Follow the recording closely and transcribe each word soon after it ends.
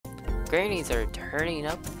grannies are turning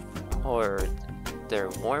up for their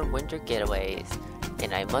warm winter getaways,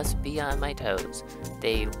 and I must be on my toes.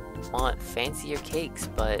 They want fancier cakes,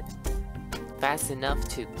 but fast enough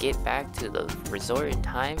to get back to the resort in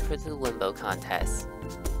time for the limbo contest.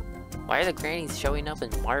 Why are the grannies showing up in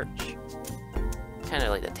March? Kind of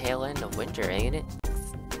like the tail end of winter, ain't it?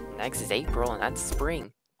 Next is April, and that's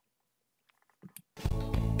spring.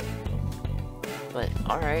 But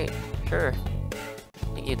alright, sure.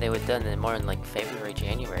 Thinking they would have done it more in like February,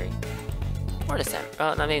 January. Or December.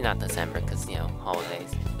 Well, no, maybe not December, because, you know,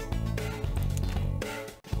 holidays.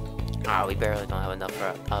 Ah, we barely don't have enough for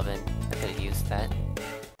an oven. I could have used that.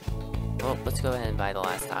 Well, let's go ahead and buy the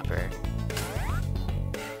last topper.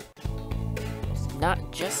 It's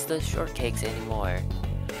not just the shortcakes anymore.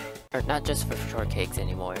 Or not just for shortcakes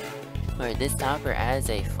anymore. Where this topper adds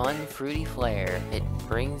a fun, fruity flair. It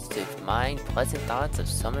brings to mind pleasant thoughts of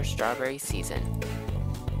summer strawberry season.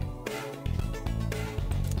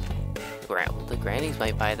 The grannies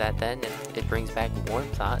might buy that then if it brings back warm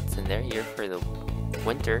thoughts and they're here for the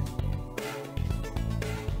winter.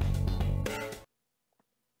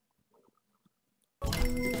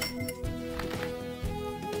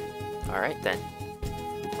 Alright then.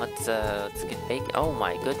 Let's get baked. Oh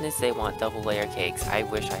my goodness, they want double layer cakes. I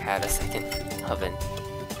wish I had a second oven.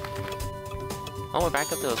 Oh, we're back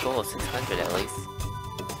up to a goal of 600 at least.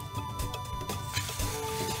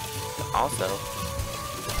 Also,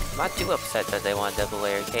 I'm not too upset that they want double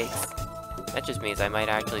layer cakes. That just means I might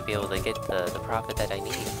actually be able to get the profit that I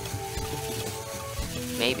need.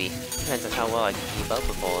 Maybe. Depends on how well I can keep up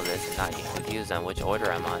with all of this and not get confused on which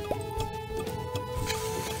order I'm on.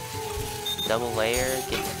 Double layer,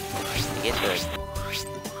 get the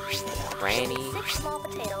granny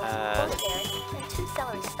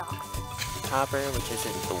topper, which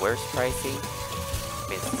isn't the worst pricey. I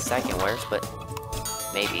mean, it's the second worst, but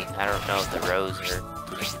maybe. I don't know if the rows are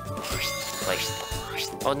like...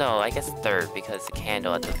 Oh no, I guess third, because the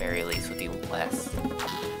candle at the very least would be less.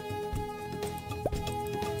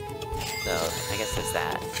 So, I guess there's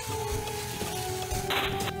that.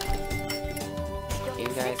 You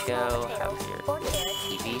guys go, have your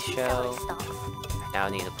TV show. I now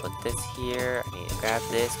need to put this here. I need to grab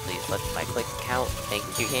this. Please let my click count. Thank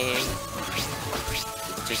you, game.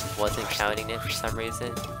 It just wasn't counting it for some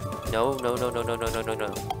reason. No.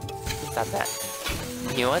 Stop that.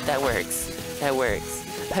 You know what? That works. That works.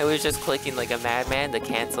 I was just clicking like a madman to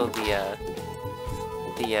cancel the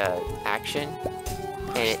action,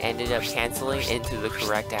 and it ended up canceling into the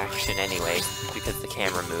correct action anyway, because the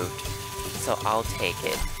camera moved. So I'll take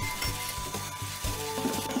it.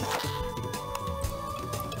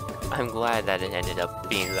 I'm glad that it ended up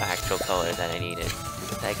being the actual color that I needed.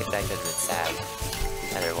 That could have been sad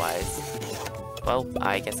otherwise. Well,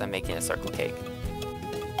 I guess I'm making a circle cake.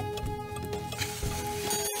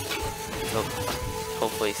 So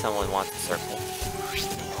hopefully someone wants a circle.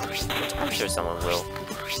 Which I'm sure someone will.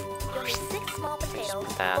 Just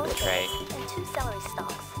put that on the tray.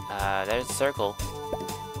 There's a circle.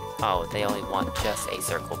 Oh, they only want just a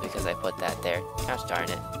circle because I put that there. Gosh darn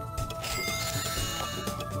it.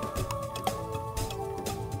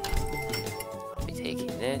 I'll be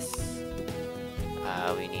taking this.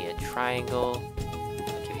 We need a triangle.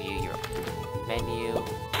 I'll give you your menu.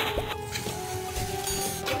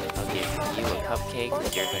 I'll give you a cupcake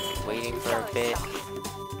because you're going to be waiting for a bit.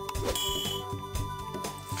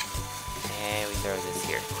 And we throw this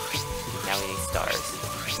here. Now we need stars.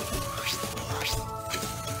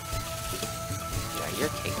 Your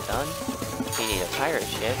cake done. You need a pirate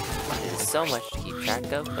ship. It is so much to keep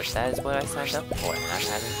track of, but that is what I signed up for, and I'm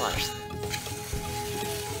having fun.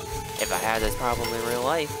 If I had this problem in real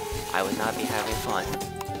life, I would not be having fun.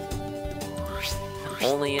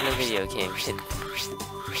 Only in a video game can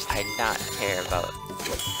I not care about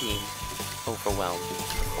being overwhelmed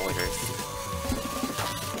with orders.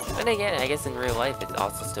 But again, I guess in real life it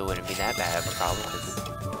also still wouldn't be that bad of a problem,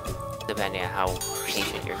 because depending on how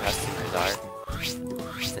patient your customers are.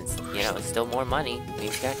 Since, you know, it's still more money,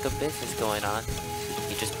 means you got good business going on.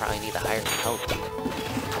 You just probably need to hire some help.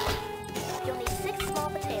 You'll need 6 small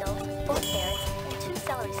potatoes, 4 carrots, and 2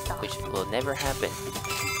 celery stalks. Which will never happen.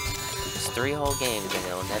 Just 3 whole games and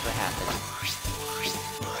it'll never happen.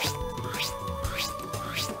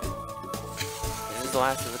 This is the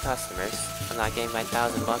last of the customers. I'm not getting my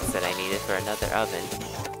 $1,000 that I needed for another oven.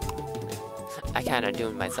 I kinda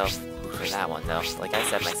doomed myself for that one though. Like, I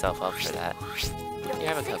set myself up for that. You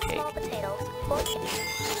have a cupcake. I keep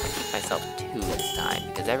myself 2 this time,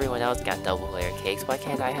 because everyone else got double layer cakes. Why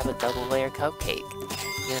can't I have a double layer cupcake?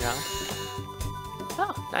 You know?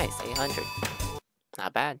 Oh, nice, 800.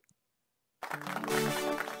 Not bad.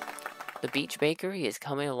 The Beach Bakery is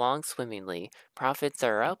coming along swimmingly. Profits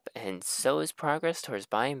are up, and so is progress towards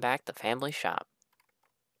buying back the family shop.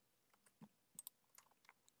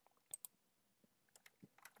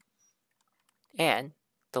 And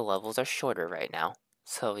the levels are shorter right now,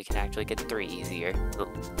 so we can actually get 3 easier.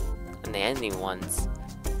 And the ending ones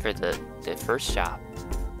for the first shop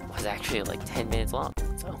was actually like 10 minutes long,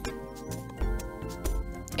 so.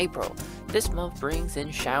 April. This month brings in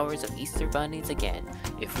showers of Easter bunnies again.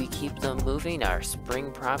 If we keep them moving, our spring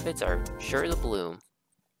profits are sure to bloom.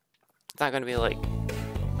 It's not gonna be like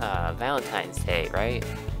Valentine's Day, right?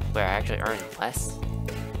 Where I actually earn less.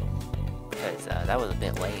 Because that was a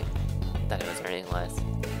bit lame that I was earning less.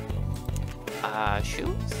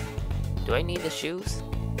 Shoes? Do I need the shoes?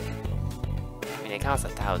 I mean, it costs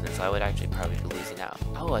 1,000, so I would actually probably be losing out.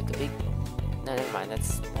 Oh, I could be... No, never mind,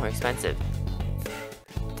 that's more expensive.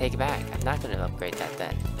 Take it back. I'm not going to upgrade that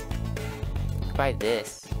then. Buy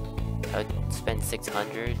this. I would spend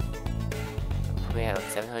 600. Maybe like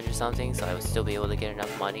 700 something, so I would still be able to get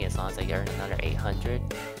enough money as long as I earn another 800.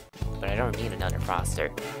 But I don't need another froster.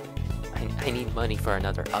 I need money for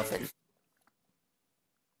another oven.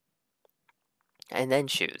 And then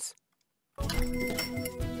shoes.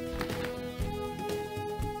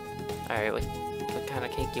 Alright, what kind of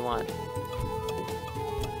cake you want?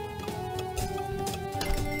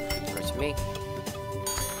 Me.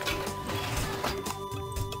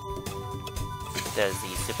 Does the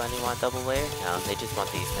Easter Bunny want double layer? No, they just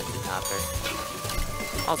want the expensive topper.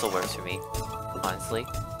 Also works for me, honestly.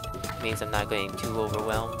 Means I'm not getting too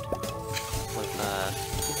overwhelmed with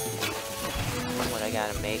what I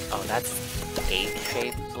gotta make. Oh, that's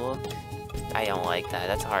egg-shaped look. I don't like that.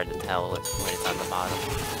 That's hard to tell when it's on the bottom.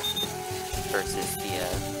 Versus the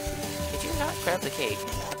did you not grab the cake?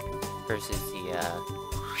 Versus the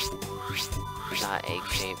not egg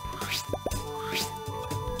shape.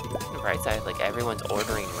 On the bright side, like everyone's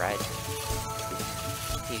ordering red.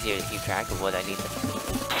 It's easier to keep track of what I need to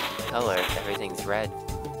color if everything's red.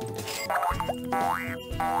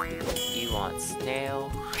 You want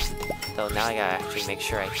snail. So now I gotta actually make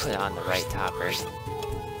sure I put on the right topper.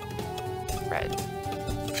 Red.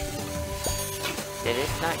 Did it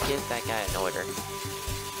not give that guy an order?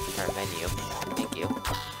 Or a menu. Thank you.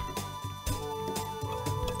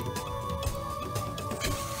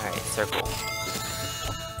 Alright, circle.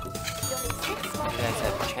 You guys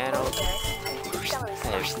have a channel.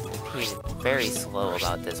 I'm being very slow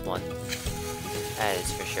about this one. That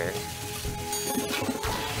is for sure.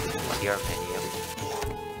 Your menu.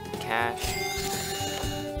 Cash.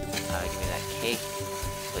 Give me that cake.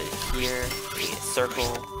 Put it here. We need a circle.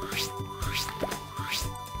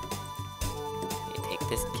 You take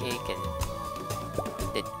this cake and...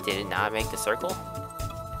 Did it not make the circle?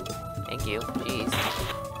 Thank you. Jeez.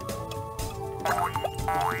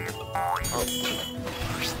 Oh.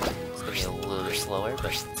 It's gonna be a little bit slower,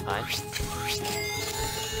 but it's fine.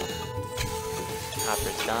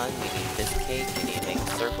 Hopper's done. We need this cake. We need to make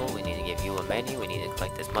a circle. We need to give you a menu. We need to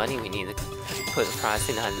collect this money. We need to put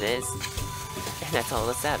frosting on this. And that's all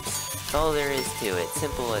the steps. That's all there is to it.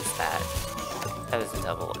 Simple as that. That was a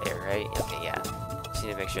double layer, right? Okay, yeah. Just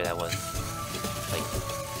need to make sure that was, like...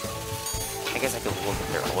 I guess I could look at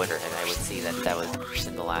their order and I would see that that was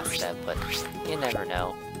in the last step, but you never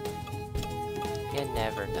know. You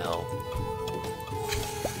never know.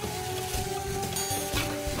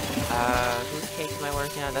 Whose cake am I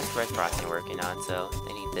working on? That's red frosting working on, so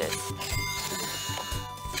I need this.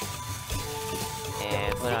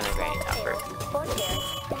 And put on a granny topper.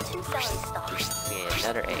 And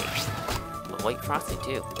another egg. A white frosting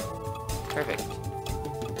too. Perfect.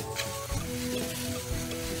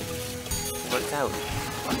 Works out.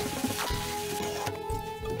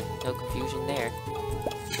 No confusion there.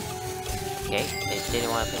 Okay, it didn't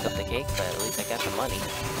want to pick up the cake, but at least I got the money.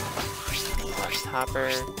 One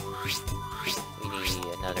topper. We need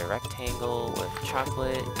another rectangle with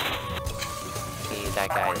chocolate. We need that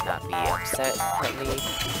guy to not be upset at me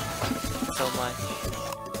so much.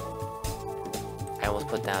 I almost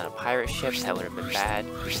put down a pirate ship, that would have been bad.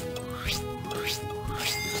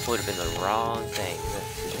 Would have been the wrong thing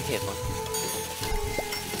to hit one.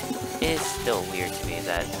 It's still weird to me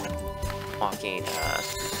that walking,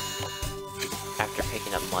 after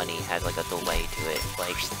picking up money has like a delay to it.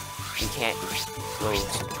 Like, you can't go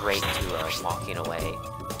straight to walking away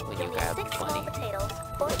when you grab money. You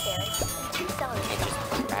can't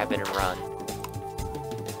just grab it and run.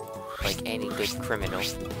 Like any good criminal,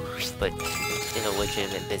 but in a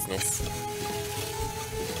legitimate business.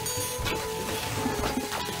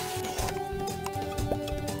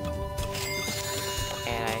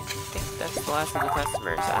 And I think that's the last of the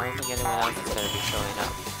customers. I don't think anyone else is going to be showing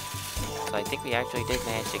up. So I think we actually did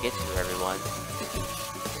manage to get through everyone.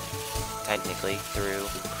 Technically, through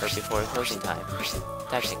or before closing time.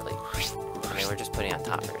 Technically. I mean, we're just putting on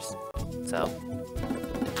toppers. So.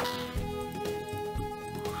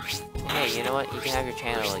 Hey, you know what? You can have your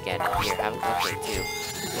channel again. Here, have a cupcake too.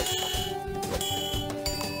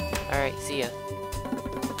 Alright, see ya.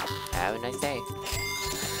 Have a nice day.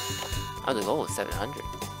 Oh, the goal was 700.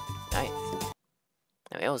 Nice.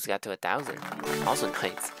 And we almost got to 1,000. Also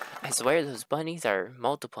nice. I swear those bunnies are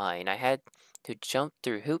multiplying. I had to jump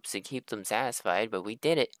through hoops to keep them satisfied, but we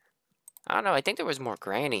did it. I don't know, I think there was more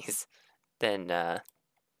grannies than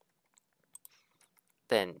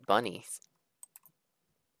bunnies.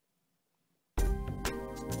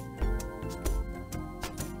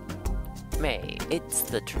 May, it's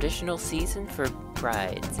the traditional season for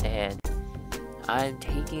brides, and I'm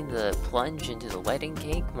taking the plunge into the wedding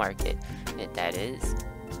cake market, and that is...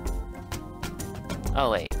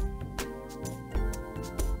 Oh wait.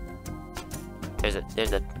 There's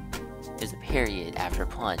a period after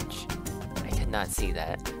plunge. I did not see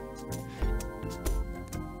that.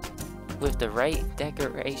 With the right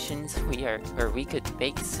decorations, we could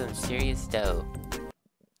bake some serious dough.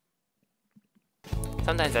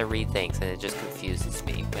 Sometimes I read things and it just confuses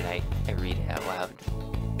me when I read it out loud.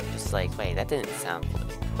 Just like, wait, that didn't sound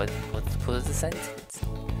what was the sentence?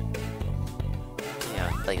 You know,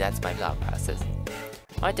 like that's my thought process.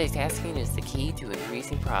 Multitasking is the key to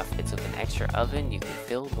increasing profits. With an extra oven, you can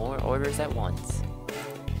fill more orders at once.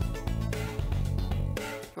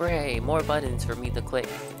 Hooray! More buttons for me to click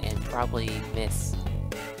and probably miss.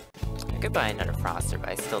 I could buy another froster, but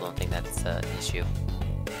I still don't think that's an issue.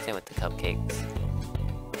 Same with the cupcakes.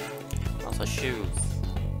 Also, shoes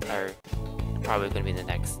are probably going to be the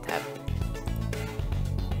next step.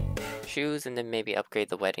 Shoes, and then maybe upgrade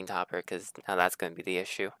the wedding topper, because now that's going to be the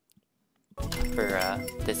issue for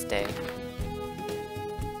this day.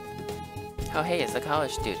 Oh hey, it's the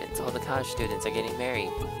college students. All the college students are getting married.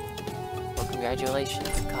 Well, congratulations,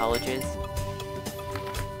 colleges.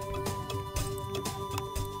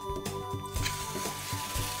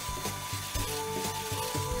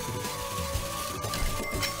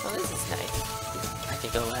 Oh, this is nice. I can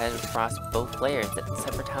go ahead and frost both layers at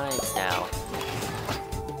separate times now.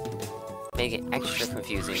 Make it extra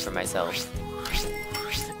confusing for myself.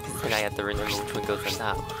 And I have to remember which one goes on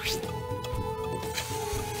top.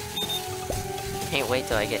 Can't wait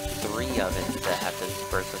till I get 3 ovens to have to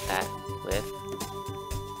work with that with.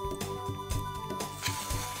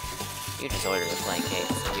 You just ordered a plain cake,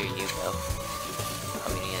 so here you go.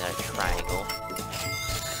 Oh, we need another triangle.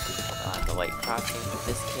 I'll have the white frosting for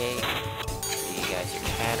this cake. You guys your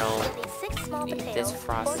channel. You need this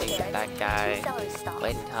frosting for that guy.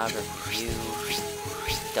 Wedding topper for you.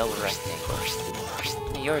 Double rectangle.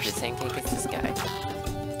 You're the same cake as this guy.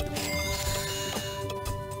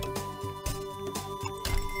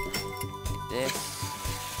 This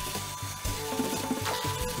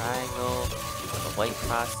triangle with a white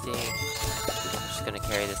frosting. I'm just gonna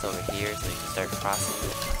carry this over here so you can start frosting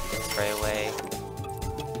this right away.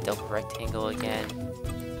 Double rectangle again.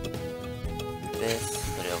 This,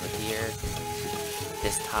 put it over here.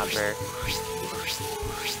 This topper.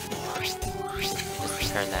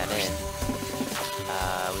 Just turn that in.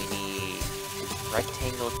 We need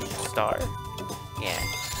rectangle star. Yeah.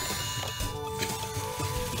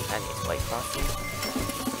 That needs white frosting.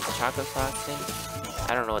 Chocolate frosting.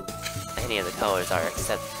 I don't know what any of the colors are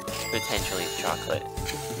except potentially chocolate.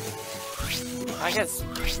 I guess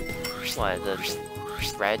what the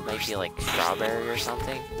red might be like strawberry or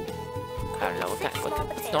something. I don't know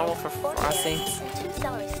what's normal for frostings.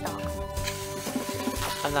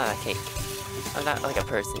 I'm not a cake. I'm not like a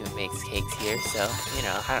person who makes cakes here, so, you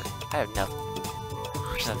know, I have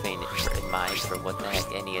nothing in mind for what the heck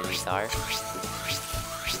any of these are.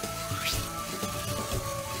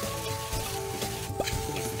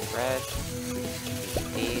 These red.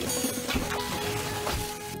 These.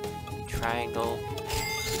 Triangle.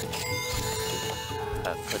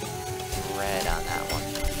 Put red on that one.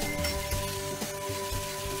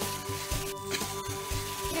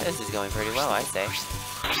 Yeah, this is going pretty well, I say.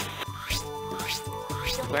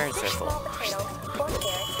 Square and circle.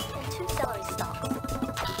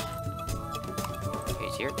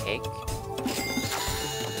 Here's your cake.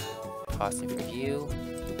 Frosting for you.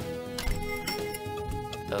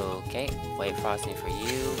 Okay, white frosting for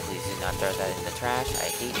you. Please do not throw that in the trash. I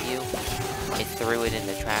hate you. It threw it in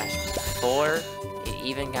the trash before it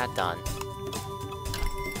even got done.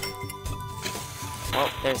 Well,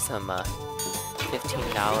 there's some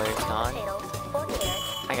 $15 gone.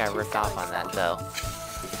 I got ripped off on that though.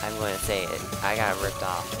 I'm going to say it. I got ripped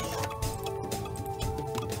off.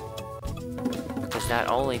 not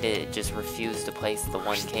only did it just refuse to place the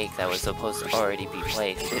one cake that was supposed to already be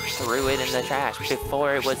placed, it threw it in the trash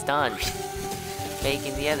before it was done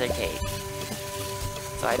baking the other cake.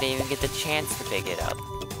 So I didn't even get the chance to pick it up.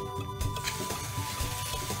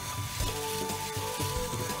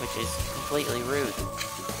 Which is completely rude.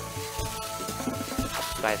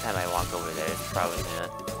 By the time I walk over there, it's probably gonna...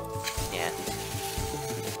 yeah.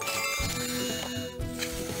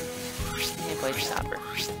 And play the topper.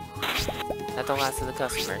 Not the last of the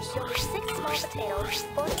customers. You'll need 6 small potatoes,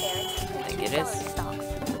 4 carrots, and 2 Think it is? celery stalks.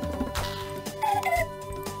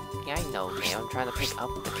 Yeah, I know, man. I'm trying to pick up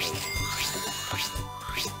the cake.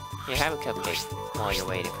 Here, have a cupcake while you're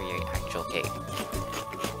waiting for your actual cake.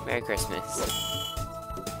 Merry Christmas.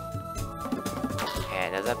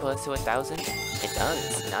 And does that put us to 1,000? It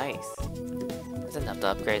does. Nice. That's enough to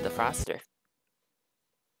upgrade the froster.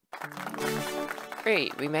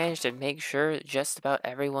 Great, we managed to make sure just about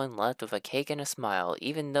everyone left with a cake and a smile,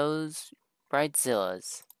 even those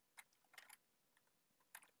bridezillas.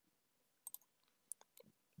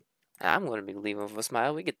 I'm going to be leaving with a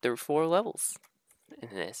smile. We get through 4 levels in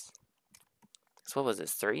this. So what was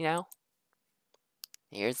this, 3 now?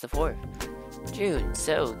 Here's the 4th. June,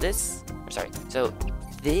 so this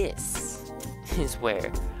is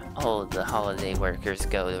where all the holiday workers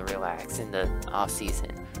go to relax in the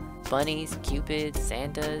off-season. Bunnies, Cupids,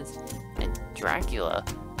 Santas, and Dracula.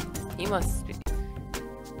 He must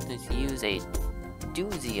use a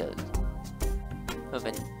doozy of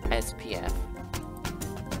an SPF.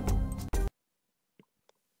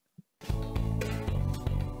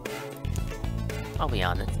 I'll be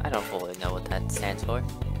honest, I don't fully know what that stands for.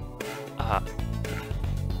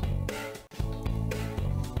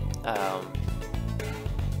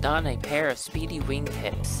 Don a pair of speedy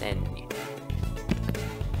wingtips and...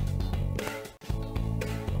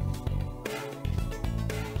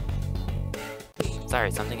 Sorry,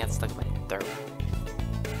 something got stuck in my throat.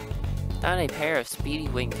 Don a pair of speedy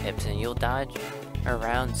wingtips and you'll dodge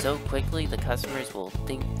around so quickly the customers will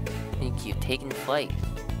think you've taken flight.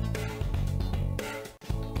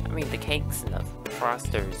 I mean, the cakes and the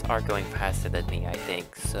frosters are going faster than me, I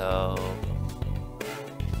think, so...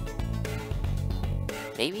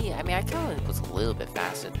 maybe? I mean, I thought it was a little bit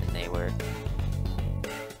faster than they were.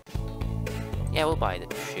 Yeah, we'll buy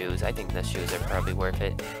the shoes. I think the shoes are probably worth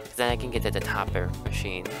it. Because then I can get to the topper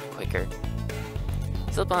machine quicker.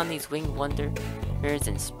 Slip on these winged wonders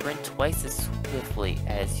and sprint twice as swiftly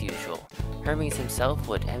as usual. Hermes himself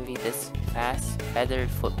would envy this fast, feathered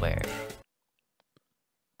footwear.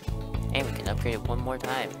 And we can upgrade it one more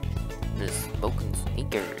time. The smoking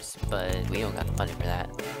sneakers, but we don't got the money for that.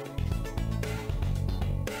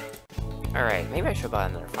 Alright, maybe I should buy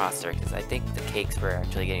another froster, because I think the cakes were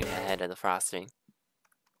actually getting ahead of the frosting.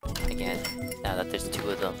 Again, now that there's 2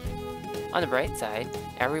 of them. On the bright side,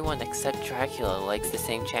 everyone except Dracula likes the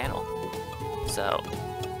same channel. So,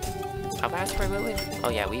 how fast are we moving? Oh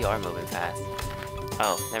yeah, we are moving fast.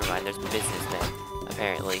 Oh, never mind, there's businessmen,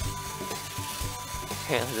 apparently.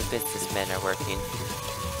 Apparently the businessmen are working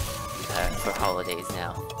for holidays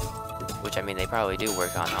now. Which, I mean, they probably do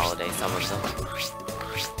work on holidays, some of them.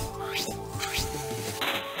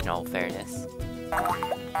 In all fairness.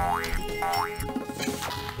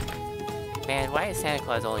 Man, why is Santa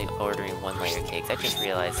Claus only ordering 1-layer cakes? I just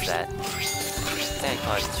realized that. Santa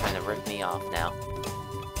Claus is trying to rip me off now.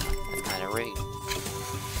 That's kinda rude.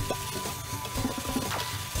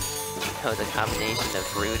 That was a combination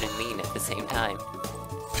of rude and mean at the same time.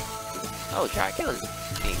 Oh, Dracula's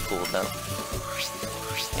being cool though.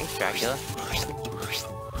 Thanks, Dracula.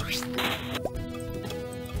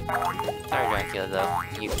 Sorry, Dracula, though.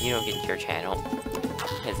 You don't get your channel.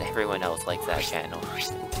 Because everyone else likes that channel.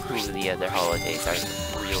 Who the other holidays are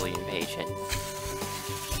really impatient.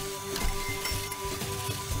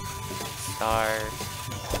 Star...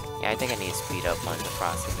 yeah, I think I need to speed up one of the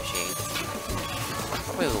frosting machines.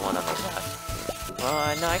 Probably the one on the left.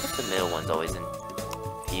 Well, no, I guess the middle one's always in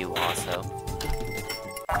view, also.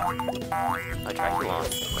 Oh, Dracula on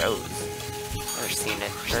Rose. Never seen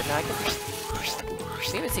it. Or no, I guess...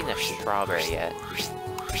 we haven't seen a strawberry yet.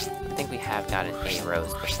 I think we have gotten a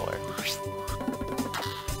rose before.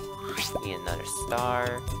 Need another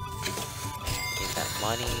star. Need that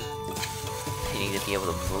money. You need to be able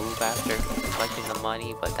to move after collecting the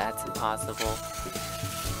money, but that's impossible.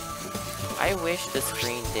 I wish the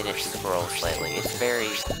screen didn't scroll slightly. It's very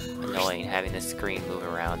annoying having the screen move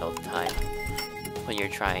around all the time when you're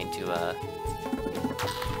trying to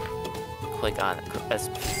click on a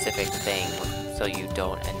specific thing so you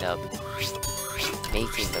don't end up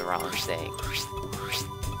making the wrong thing.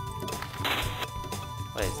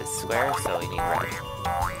 What is this, square? So we need red.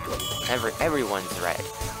 Everyone's red.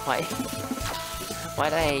 Why? Why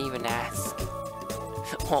did I even ask?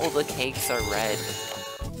 All the cakes are red.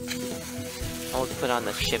 I'll put on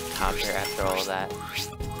the ship topper after all that.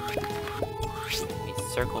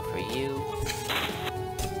 Circle for you.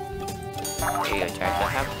 There you go, Jack.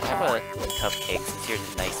 Have a cupcake since you're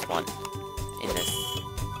the nice one in this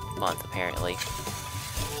month, apparently.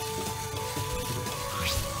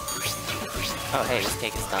 Oh, hey, this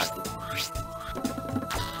cake is done.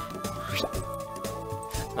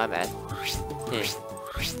 My bad.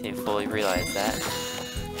 Didn't fully realize that.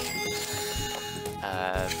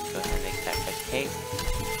 Go ahead and make that cake.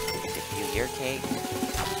 Give you your cake.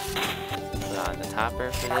 Put on the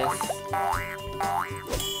topper for this.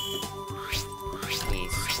 We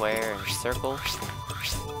square and circle.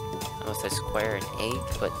 Almost a square and egg,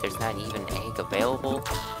 but there's not even egg available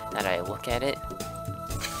now that I look at it.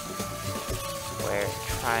 Square,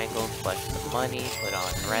 triangle, collect the money, put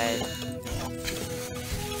on red.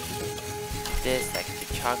 This, that could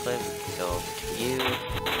be chocolate, we can go over to you.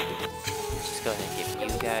 Just go ahead and give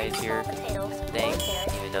you guys your thing,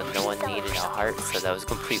 even though no one needed a heart, so that was a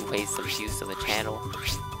complete waste of use of a channel.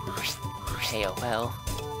 Hey, oh well.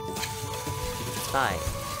 It's fine.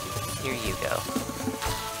 Here you go.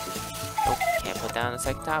 Oh, can't put down the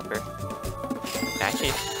second topper. Actually,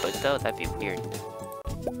 if you could though, that'd be weird.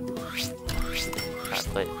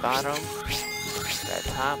 Chocolate bottom, red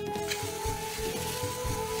top.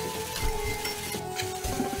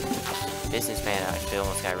 Businessman actually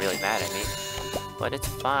almost got really mad at me. But it's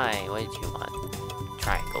fine. What did you want?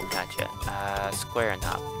 Triangle, gotcha. Square on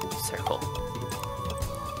top. Circle.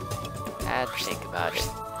 Had to think about it.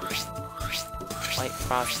 White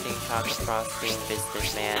frosting, chocolate frosting,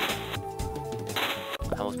 businessman.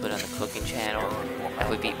 I almost put on the cooking channel. That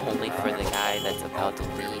would be only for the guy that's about to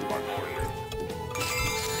leave.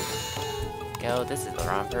 Go, this is the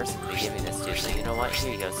wrong person to be giving this to, so you know what?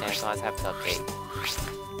 Here you go, Santa Claus, have a cupcake.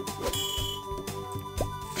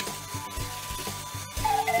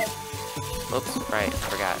 Oops, right, I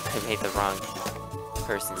forgot. I made the wrong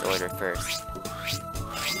person's order first.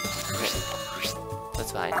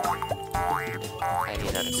 That's fine. I need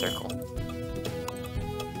another circle.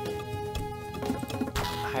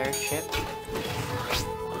 Pirate ship.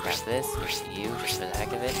 I'll grab this, here's you, just for the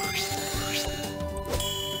heck of it.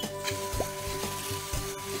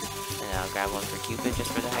 And I'll grab one for Cupid,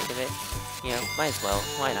 just for the heck of it. You know, might as well.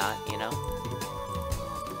 Why not, you know?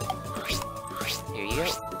 Here you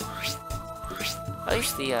go. At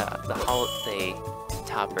least the holiday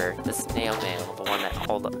topper, the snail mail, the one that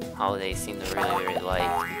all the holidays seem to really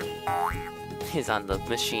like, is on the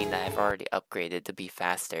machine that I've already upgraded to be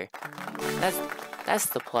faster. That's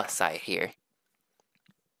the plus side here.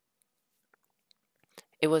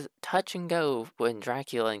 It was touch and go when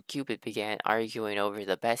Dracula and Cupid began arguing over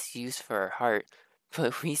the best use for her heart,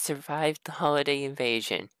 but we survived the holiday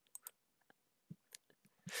invasion.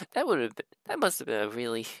 That must have been a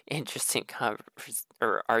really interesting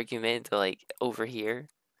argument to like overhear.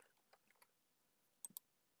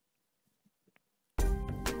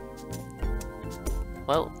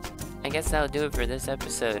 Well, I guess that'll do it for this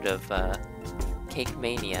episode of Cake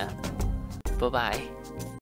Mania. Bye-bye.